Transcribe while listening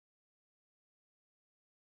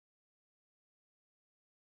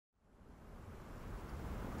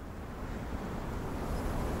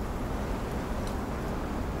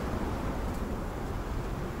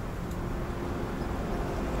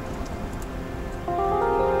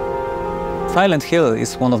Silent Hill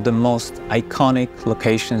is one of the most iconic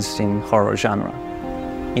locations in horror genre.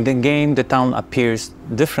 In the game, the town appears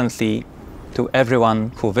differently to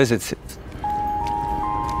everyone who visits it.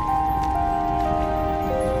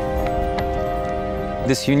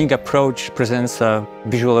 This unique approach presents a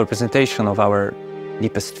visual representation of our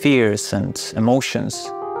deepest fears and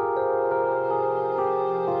emotions.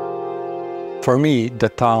 For me, the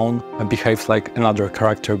town behaves like another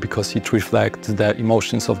character because it reflects the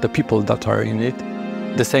emotions of the people that are in it.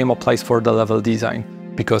 The same applies for the level design,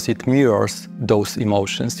 because it mirrors those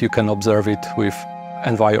emotions. You can observe it with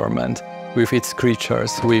environment, with its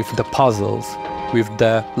creatures, with the puzzles, with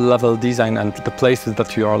the level design and the places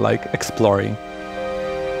that you are exploring.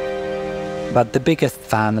 But the biggest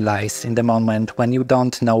fun lies in the moment when you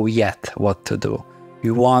don't know yet what to do.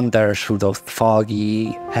 You wander through those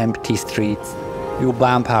foggy, empty streets. You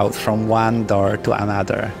bump out from one door to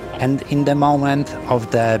another. And in the moment of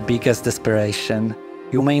the biggest desperation,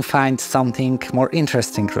 you may find something more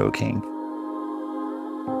interesting looking.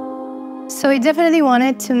 So we definitely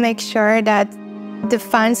wanted to make sure that the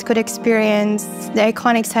fans could experience the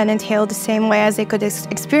iconic Silent Hill the same way as they could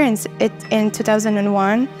experience it in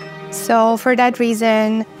 2001. So for that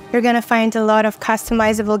reason, you're going to find a lot of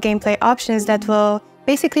customizable gameplay options that will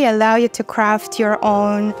basically allow you to craft your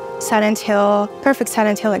own perfect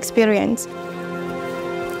Silent Hill experience.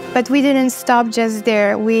 But we didn't stop just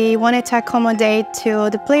there. We wanted to accommodate to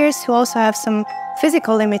the players who also have some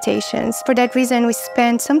physical limitations. For that reason, we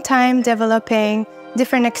spent some time developing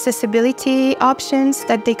different accessibility options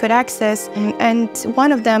that they could access. And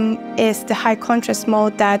one of them is the high contrast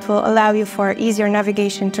mode that will allow you for easier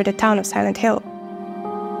navigation through the town of Silent Hill.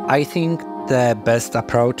 I think the best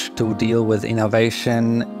approach to deal with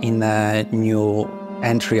innovation in a new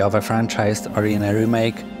entry of a franchise or in a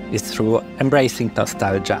remake is through embracing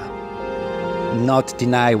nostalgia. Not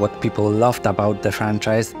deny what people loved about the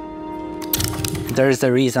franchise. There is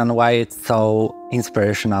a reason why it's so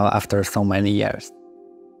inspirational after so many years.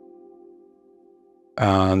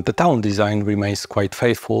 The town design remains quite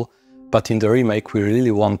faithful, but in the remake we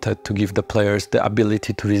really wanted to give the players the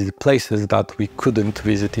ability to visit places that we couldn't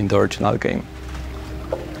visit in the original game.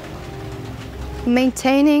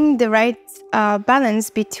 Maintaining the right balance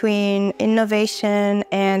between innovation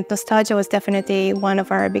and nostalgia was definitely one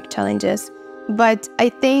of our big challenges. But I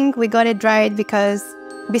think we got it right because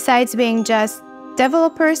besides being just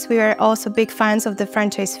developers, we were also big fans of the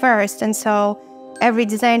franchise first. And so every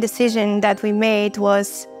design decision that we made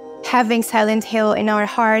was having Silent Hill in our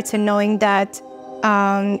hearts and knowing that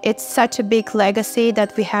it's such a big legacy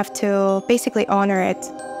that we have to basically honor it.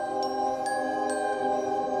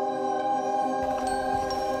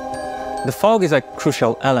 The fog is a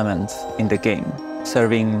crucial element in the game,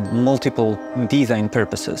 serving multiple design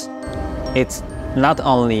purposes. It's not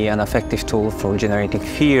only an effective tool for generating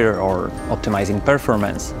fear or optimizing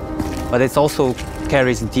performance, but it also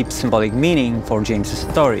carries deep symbolic meaning for James's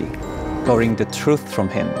story, covering the truth from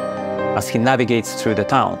him as he navigates through the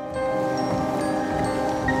town.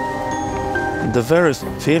 The very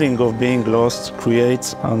feeling of being lost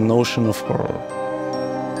creates a notion of horror.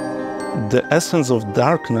 The essence of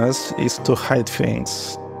darkness is to hide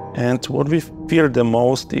things, and what we fear the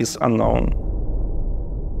most is unknown.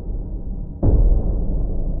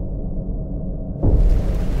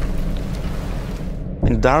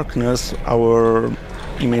 In darkness, our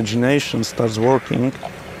imagination starts working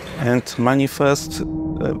and manifests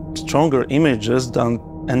stronger images than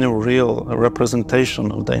any real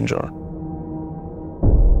representation of danger.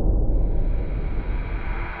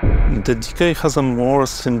 The decay has a more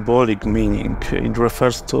symbolic meaning. It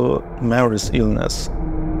refers to Mary's illness,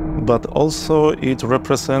 but also it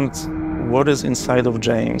represents what is inside of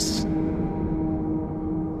James.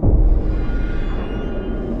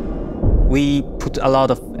 We put a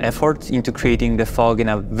lot of effort into creating the fog in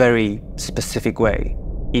a very specific way.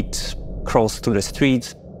 It crawls through the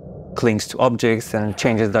streets, clings to objects, and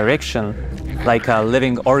changes direction like a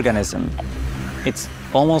living organism. It's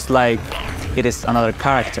almost like it is another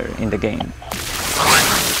character in the game.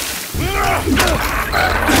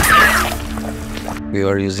 We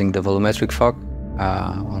are using the volumetric fog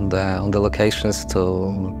on the locations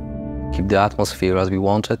to keep the atmosphere as we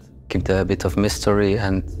wanted, keep the bit of mystery,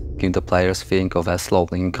 and give the players feeling of a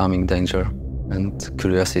slowly incoming danger and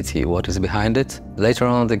curiosity what is behind it. Later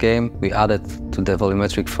on in the game, we added to the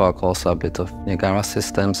volumetric fog also a bit of Niagara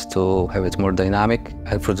systems to have it more dynamic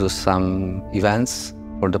and produce some events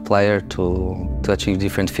for the player to achieve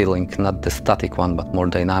different feeling, not the static one, but more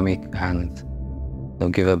dynamic, and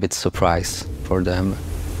give a bit surprise for them.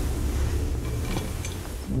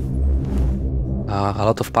 A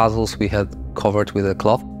lot of puzzles we had covered with a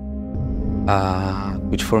cloth.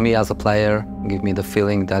 which for me as a player give me the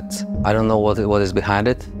feeling that I don't know what is behind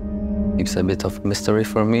it. It's a bit of mystery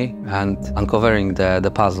for me, and uncovering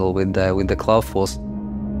the puzzle with the cloth was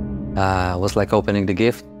like opening the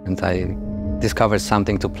gift, and I discovered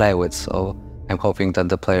something to play with. So I'm hoping that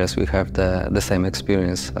the players will have the same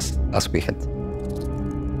experience as we had.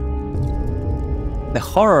 The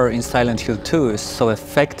horror in Silent Hill 2 is so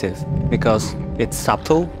effective because it's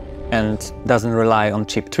subtle and doesn't rely on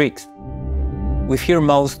cheap tricks. We fear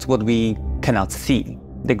most what we cannot see.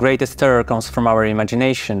 The greatest terror comes from our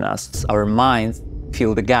imagination as our minds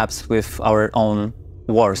fill the gaps with our own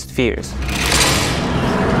worst fears.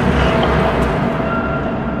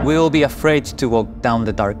 We will be afraid to walk down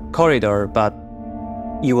the dark corridor, but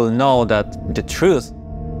you will know that the truth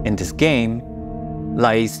in this game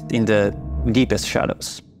lies in the deepest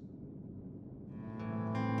shadows.